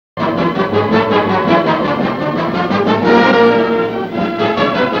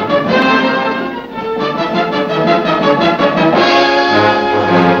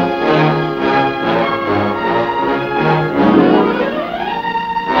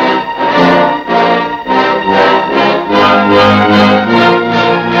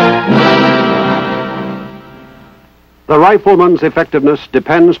The rifleman's effectiveness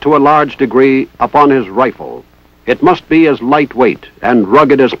depends to a large degree upon his rifle. It must be as lightweight and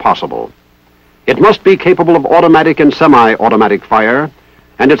rugged as possible. It must be capable of automatic and semi-automatic fire,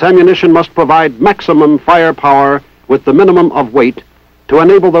 and its ammunition must provide maximum firepower with the minimum of weight to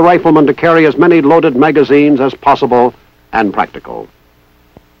enable the rifleman to carry as many loaded magazines as possible and practical.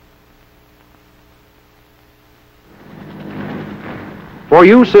 For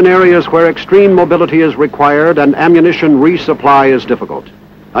use in areas where extreme mobility is required and ammunition resupply is difficult,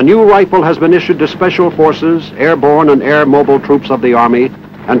 a new rifle has been issued to Special Forces, airborne and air mobile troops of the Army,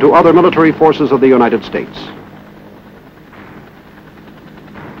 and to other military forces of the United States.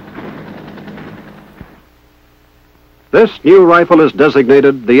 This new rifle is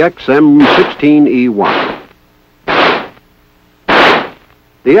designated the XM16E1.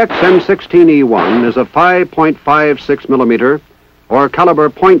 The XM16E1 is a 5.56mm or caliber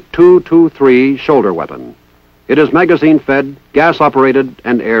 .223 shoulder weapon. It is magazine-fed, gas-operated,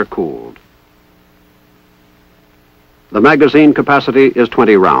 and air-cooled. The magazine capacity is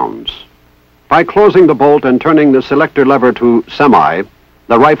 20 rounds. By closing the bolt and turning the selector lever to semi,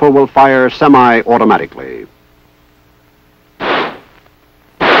 the rifle will fire semi-automatically.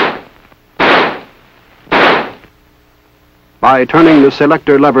 By turning the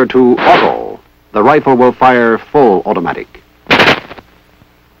selector lever to auto, the rifle will fire full automatic.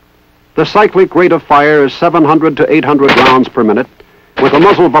 The cyclic rate of fire is 700 to 800 rounds per minute, with a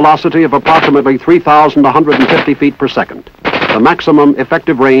muzzle velocity of approximately 3,150 feet per second. The maximum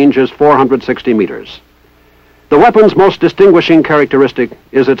effective range is 460 meters. The weapon's most distinguishing characteristic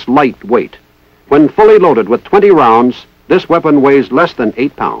is its light weight. When fully loaded with 20 rounds, this weapon weighs less than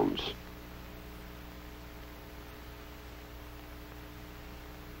 8 pounds.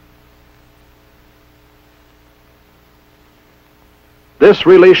 This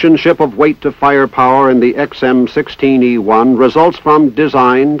relationship of weight to firepower in the XM16E1 results from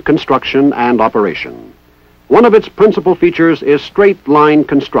design, construction, and operation. One of its principal features is straight line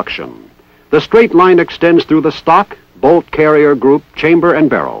construction. The straight line extends through the stock, bolt carrier group, chamber, and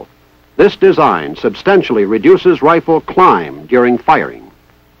barrel. This design substantially reduces rifle climb during firing.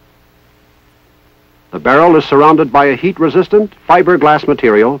 The barrel is surrounded by a heat-resistant fiberglass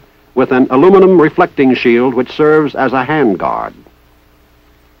material with an aluminum reflecting shield which serves as a hand guard.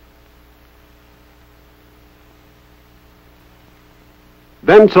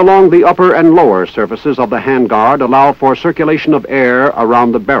 Vents along the upper and lower surfaces of the handguard allow for circulation of air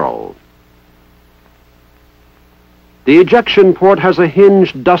around the barrel. The ejection port has a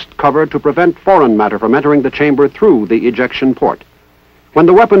hinged dust cover to prevent foreign matter from entering the chamber through the ejection port. When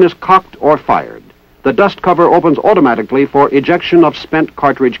the weapon is cocked or fired, the dust cover opens automatically for ejection of spent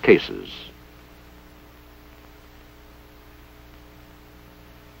cartridge cases.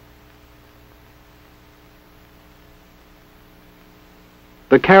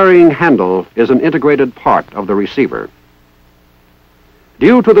 The carrying handle is an integrated part of the receiver.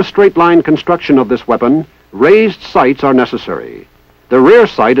 Due to the straight-line construction of this weapon, raised sights are necessary. The rear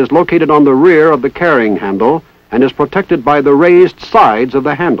sight is located on the rear of the carrying handle and is protected by the raised sides of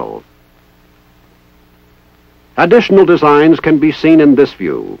the handle. Additional designs can be seen in this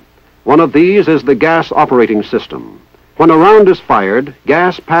view. One of these is the gas operating system. When a round is fired,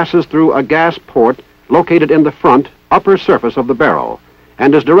 gas passes through a gas port located in the front upper surface of the barrel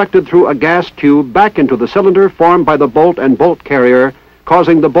and is directed through a gas tube back into the cylinder formed by the bolt and bolt carrier,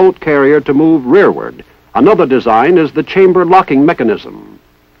 causing the bolt carrier to move rearward. Another design is the chamber locking mechanism.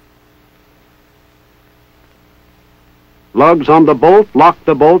 Lugs on the bolt lock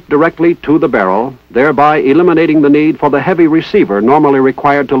the bolt directly to the barrel, thereby eliminating the need for the heavy receiver normally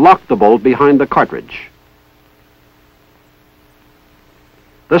required to lock the bolt behind the cartridge.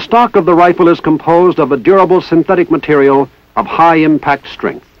 The stock of the rifle is composed of a durable synthetic material of high impact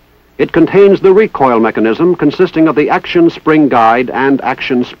strength. It contains the recoil mechanism consisting of the action spring guide and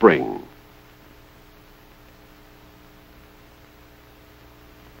action spring.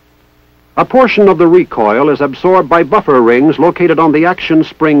 A portion of the recoil is absorbed by buffer rings located on the action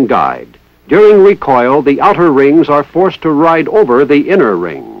spring guide. During recoil, the outer rings are forced to ride over the inner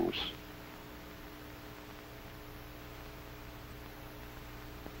rings.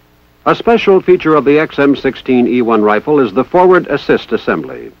 A special feature of the XM16E1 rifle is the forward assist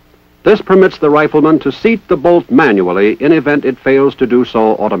assembly. This permits the rifleman to seat the bolt manually in event it fails to do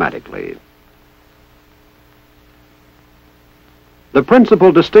so automatically. The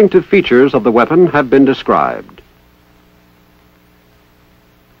principal distinctive features of the weapon have been described.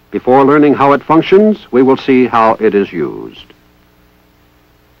 Before learning how it functions, we will see how it is used.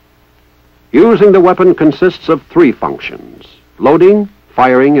 Using the weapon consists of 3 functions: loading,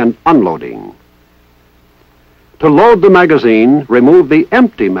 firing, and unloading. To load the magazine, remove the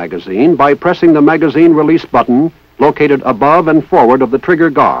empty magazine by pressing the magazine release button located above and forward of the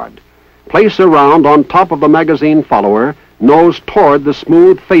trigger guard. Place a round on top of the magazine follower, nose toward the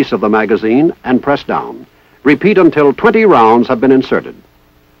smooth face of the magazine, and press down. Repeat until 20 rounds have been inserted.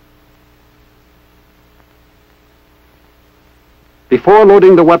 Before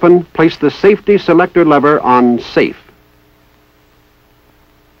loading the weapon, place the safety selector lever on Safe.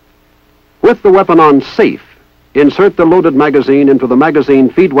 With the weapon on Safe, insert the loaded magazine into the magazine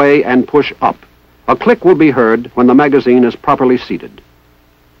feedway and push up. A click will be heard when the magazine is properly seated.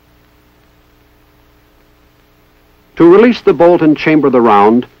 To release the bolt and chamber the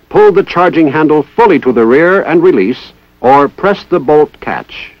round, pull the charging handle fully to the rear and release, or press the bolt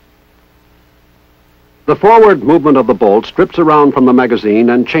catch. The forward movement of the bolt strips a round from the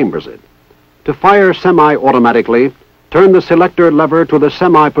magazine and chambers it. To fire semi-automatically, turn the selector lever to the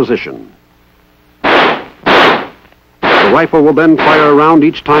semi position. The rifle will then fire a round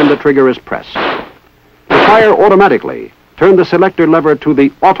each time the trigger is pressed. To fire automatically, turn the selector lever to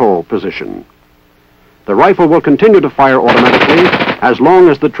the auto position. The rifle will continue to fire automatically as long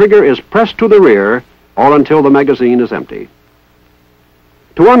as the trigger is pressed to the rear or until the magazine is empty.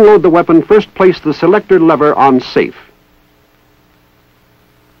 To unload the weapon, first place the selector lever on Safe.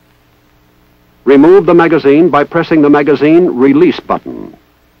 Remove the magazine by pressing the magazine release button.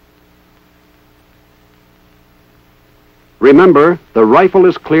 Remember, the rifle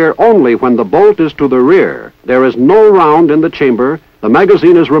is clear only when the bolt is to the rear. There is no round in the chamber, the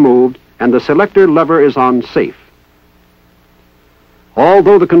magazine is removed, and the selector lever is on Safe.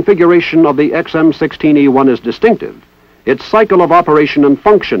 Although the configuration of the XM16E1 is distinctive, its cycle of operation and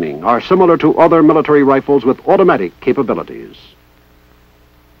functioning are similar to other military rifles with automatic capabilities.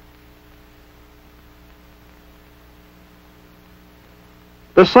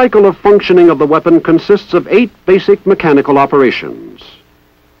 The cycle of functioning of the weapon consists of 8 basic mechanical operations.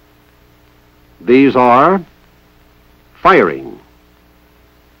 These are firing,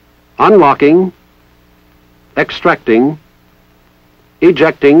 unlocking, extracting,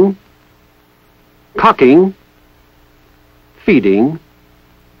 ejecting, cocking, feeding,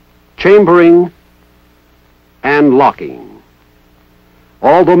 chambering, and locking.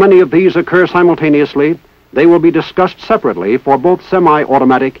 Although many of these occur simultaneously, they will be discussed separately for both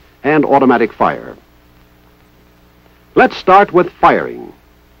semi-automatic and automatic fire. Let's start with firing.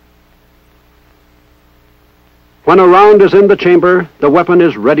 When a round is in the chamber, the weapon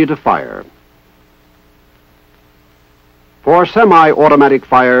is ready to fire. For semi-automatic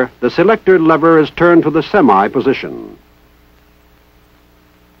fire, the selector lever is turned to the semi position.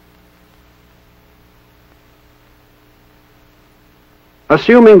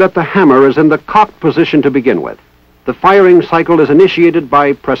 Assuming that the hammer is in the cocked position to begin with, the firing cycle is initiated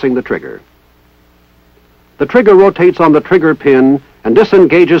by pressing the trigger. The trigger rotates on the trigger pin and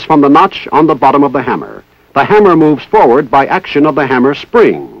disengages from the notch on the bottom of the hammer. The hammer moves forward by action of the hammer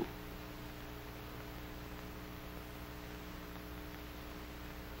spring.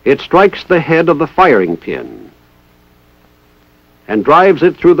 It strikes the head of the firing pin and drives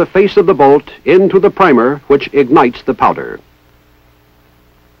it through the face of the bolt into the primer, which ignites the powder.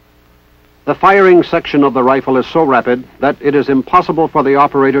 The firing section of the rifle is so rapid that it is impossible for the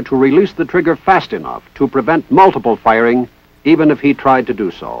operator to release the trigger fast enough to prevent multiple firing, even if he tried to do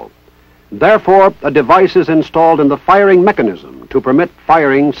so. Therefore, a device is installed in the firing mechanism to permit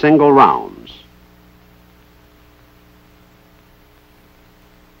firing single rounds.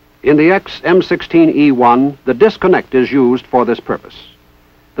 In the XM16E1, the disconnect is used for this purpose.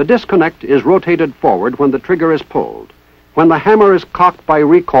 The disconnect is rotated forward when the trigger is pulled. When the hammer is cocked by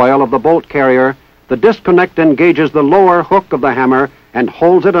recoil of the bolt carrier, the disconnect engages the lower hook of the hammer and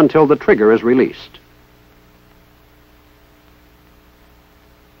holds it until the trigger is released.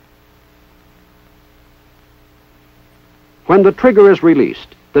 When the trigger is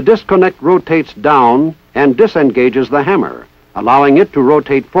released, the disconnect rotates down and disengages the hammer, allowing it to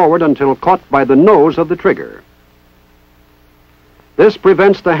rotate forward until caught by the nose of the trigger. This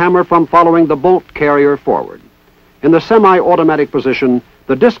prevents the hammer from following the bolt carrier forward. In the semi-automatic position,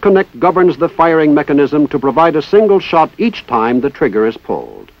 the disconnect governs the firing mechanism to provide a single shot each time the trigger is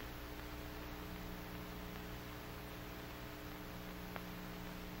pulled.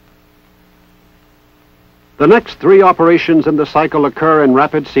 The next 3 operations in the cycle occur in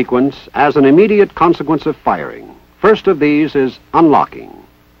rapid sequence as an immediate consequence of firing. First of these is unlocking.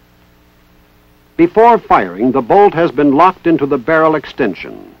 Before firing, the bolt has been locked into the barrel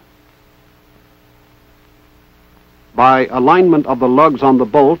extension. By alignment of the lugs on the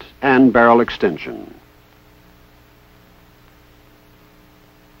bolt and barrel extension.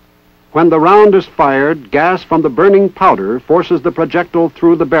 When the round is fired, gas from the burning powder forces the projectile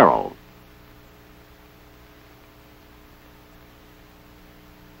through the barrel.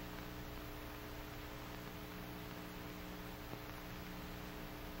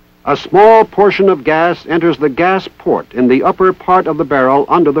 A small portion of gas enters the gas port in the upper part of the barrel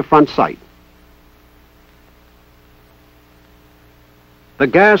under the front sight. The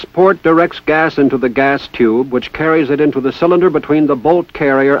gas port directs gas into the gas tube, which carries it into the cylinder between the bolt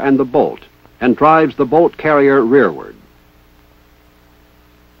carrier and the bolt, and drives the bolt carrier rearward.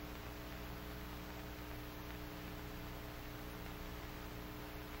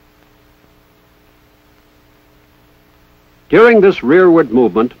 During this rearward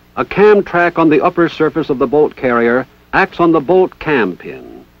movement, a cam track on the upper surface of the bolt carrier acts on the bolt cam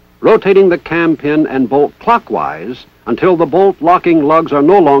pin, rotating the cam pin and bolt clockwise until the bolt locking lugs are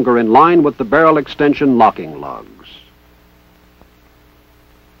no longer in line with the barrel extension locking lugs.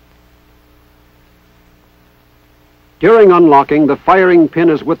 During unlocking, the firing pin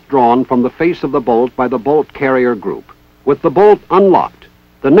is withdrawn from the face of the bolt by the bolt carrier group. With the bolt unlocked,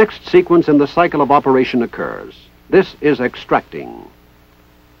 the next sequence in the cycle of operation occurs. This is extracting.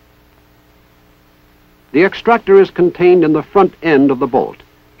 The extractor is contained in the front end of the bolt.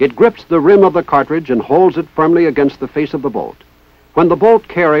 It grips the rim of the cartridge and holds it firmly against the face of the bolt. When the bolt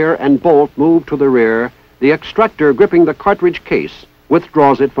carrier and bolt move to the rear, the extractor gripping the cartridge case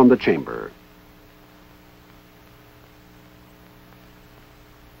withdraws it from the chamber.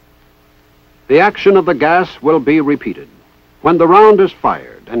 The action of the gas will be repeated. When the round is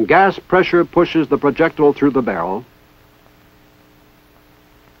fired and gas pressure pushes the projectile through the barrel,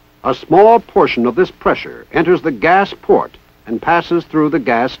 a small portion of this pressure enters the gas port and passes through the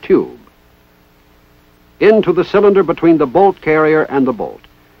gas tube into the cylinder between the bolt carrier and the bolt.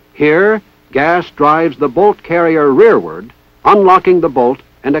 Here, gas drives the bolt carrier rearward, unlocking the bolt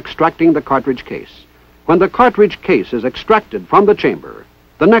and extracting the cartridge case. When the cartridge case is extracted from the chamber,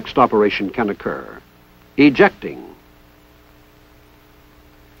 the next operation can occur: ejecting.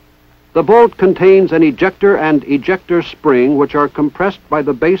 The bolt contains an ejector and ejector spring which are compressed by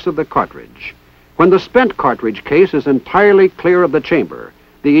the base of the cartridge. When the spent cartridge case is entirely clear of the chamber,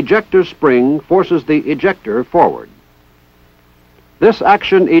 the ejector spring forces the ejector forward. This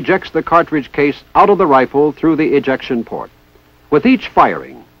action ejects the cartridge case out of the rifle through the ejection port. With each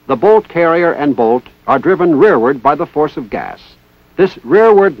firing, the bolt carrier and bolt are driven rearward by the force of gas. This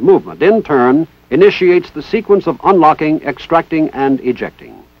rearward movement, in turn, initiates the sequence of unlocking, extracting, and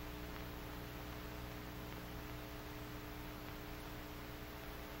ejecting.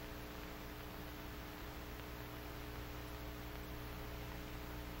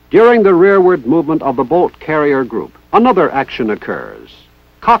 During the rearward movement of the bolt carrier group, another action occurs: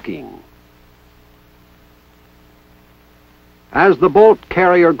 cocking. As the bolt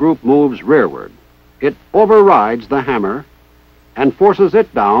carrier group moves rearward, it overrides the hammer and forces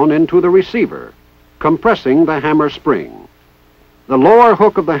it down into the receiver, compressing the hammer spring. The lower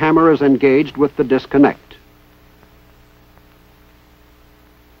hook of the hammer is engaged with the disconnect.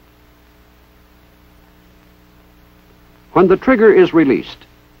 When the trigger is released,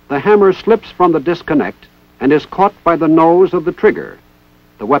 the hammer slips from the disconnect and is caught by the nose of the trigger.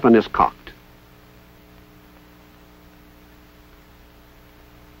 The weapon is cocked.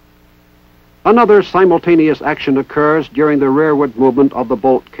 Another simultaneous action occurs during the rearward movement of the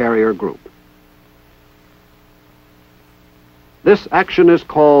bolt carrier group. This action is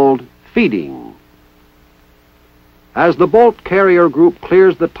called feeding. As the bolt carrier group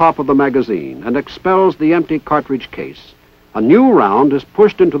clears the top of the magazine and expels the empty cartridge case, a new round is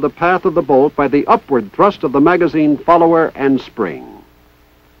pushed into the path of the bolt by the upward thrust of the magazine follower and spring.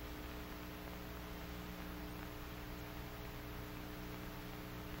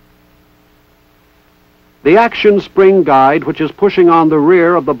 The action spring guide, which is pushing on the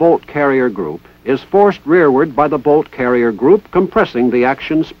rear of the bolt carrier group, is forced rearward by the bolt carrier group, compressing the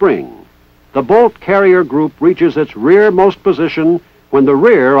action spring. The bolt carrier group reaches its rearmost position when the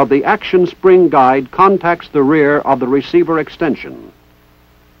rear of the action spring guide contacts the rear of the receiver extension.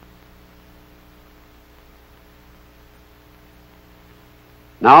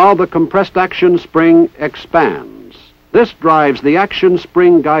 Now the compressed action spring expands. This drives the action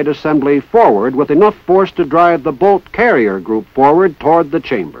spring guide assembly forward with enough force to drive the bolt carrier group forward toward the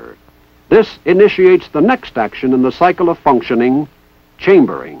chamber. This initiates the next action in the cycle of functioning: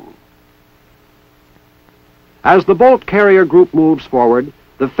 chambering. As the bolt carrier group moves forward,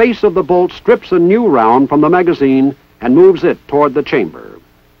 the face of the bolt strips a new round from the magazine and moves it toward the chamber.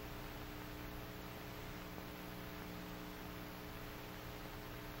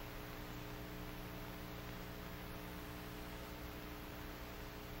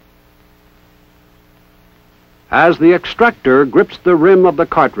 As the extractor grips the rim of the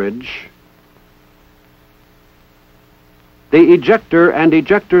cartridge, the ejector and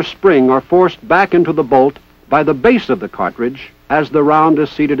ejector spring are forced back into the bolt by the base of the cartridge as the round is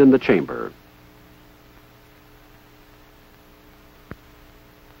seated in the chamber.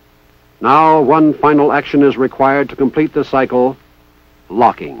 Now one final action is required to complete the cycle: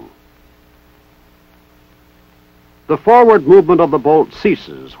 locking. The forward movement of the bolt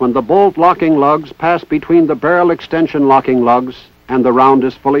ceases when the bolt locking lugs pass between the barrel extension locking lugs and the round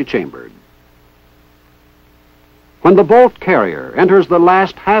is fully chambered. When the bolt carrier enters the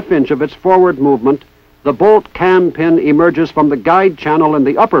last half-inch of its forward movement, the bolt cam pin emerges from the guide channel in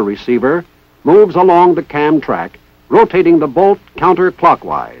the upper receiver, moves along the cam track, rotating the bolt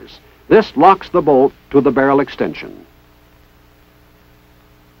counterclockwise. This locks the bolt to the barrel extension.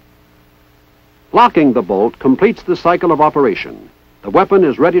 Locking the bolt completes the cycle of operation. The weapon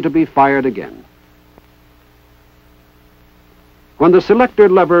is ready to be fired again. When the selector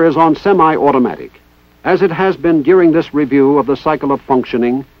lever is on semi-automatic, as it has been during this review of the cycle of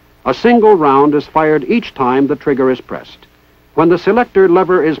functioning, a single round is fired each time the trigger is pressed. When the selector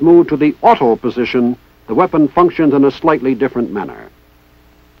lever is moved to the auto position, the weapon functions in a slightly different manner.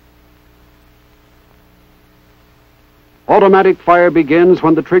 Automatic fire begins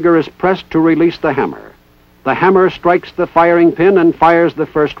when the trigger is pressed to release the hammer. The hammer strikes the firing pin and fires the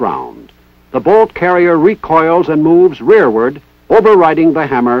first round. The bolt carrier recoils and moves rearward, overriding the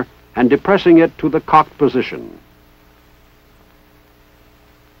hammer and depressing it to the cocked position.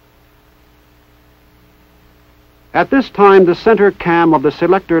 At this time, the center cam of the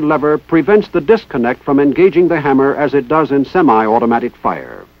selector lever prevents the disconnect from engaging the hammer as it does in semi-automatic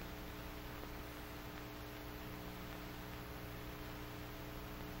fire.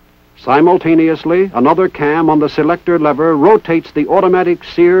 Simultaneously, another cam on the selector lever rotates the automatic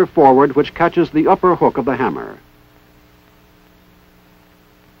sear forward, which catches the upper hook of the hammer.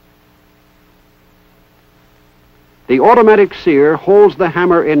 The automatic sear holds the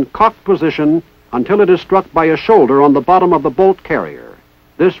hammer in cocked position until it is struck by a shoulder on the bottom of the bolt carrier.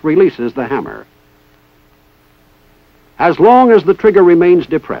 This releases the hammer. As long as the trigger remains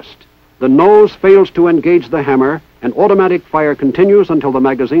depressed, the nose fails to engage the hammer and automatic fire continues until the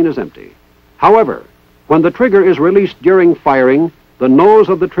magazine is empty. However, when the trigger is released during firing, the nose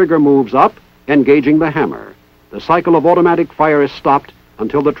of the trigger moves up, engaging the hammer. The cycle of automatic fire is stopped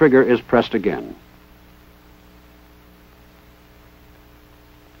until the trigger is pressed again.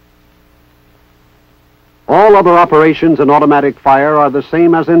 All other operations in automatic fire are the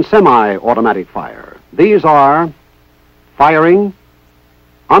same as in semi-automatic fire. These are firing,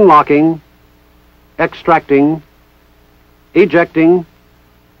 unlocking, extracting, ejecting,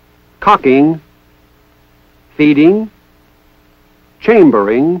 cocking, feeding,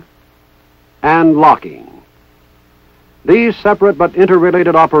 chambering, and locking. These separate but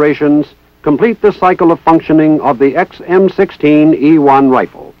interrelated operations complete the cycle of functioning of the Xm16E1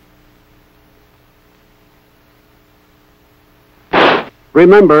 rifle.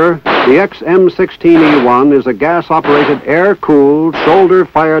 Remember, the Xm16E1 is a gas-operated, air-cooled,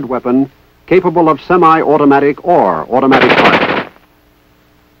 shoulder-fired weapon capable of semi-automatic or automatic fire.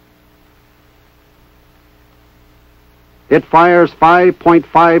 It fires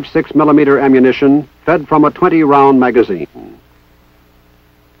 5.56mm ammunition fed from a 20-round magazine.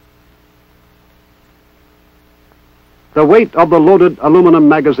 The weight of the loaded aluminum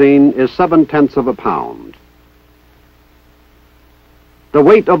magazine is 7/10 of a pound. The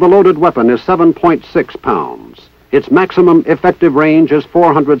weight of the loaded weapon is 7.6 pounds. Its maximum effective range is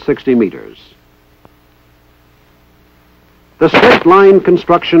 460 meters. The straight-line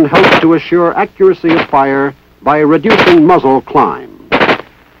construction helps to assure accuracy of fire by reducing muzzle climb.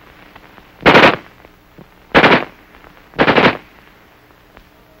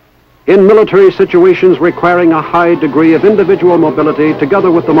 In military situations requiring a high degree of individual mobility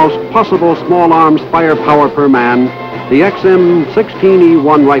together with the most possible small arms firepower per man, the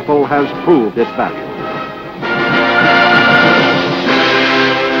Xm16E1 rifle has proved its value.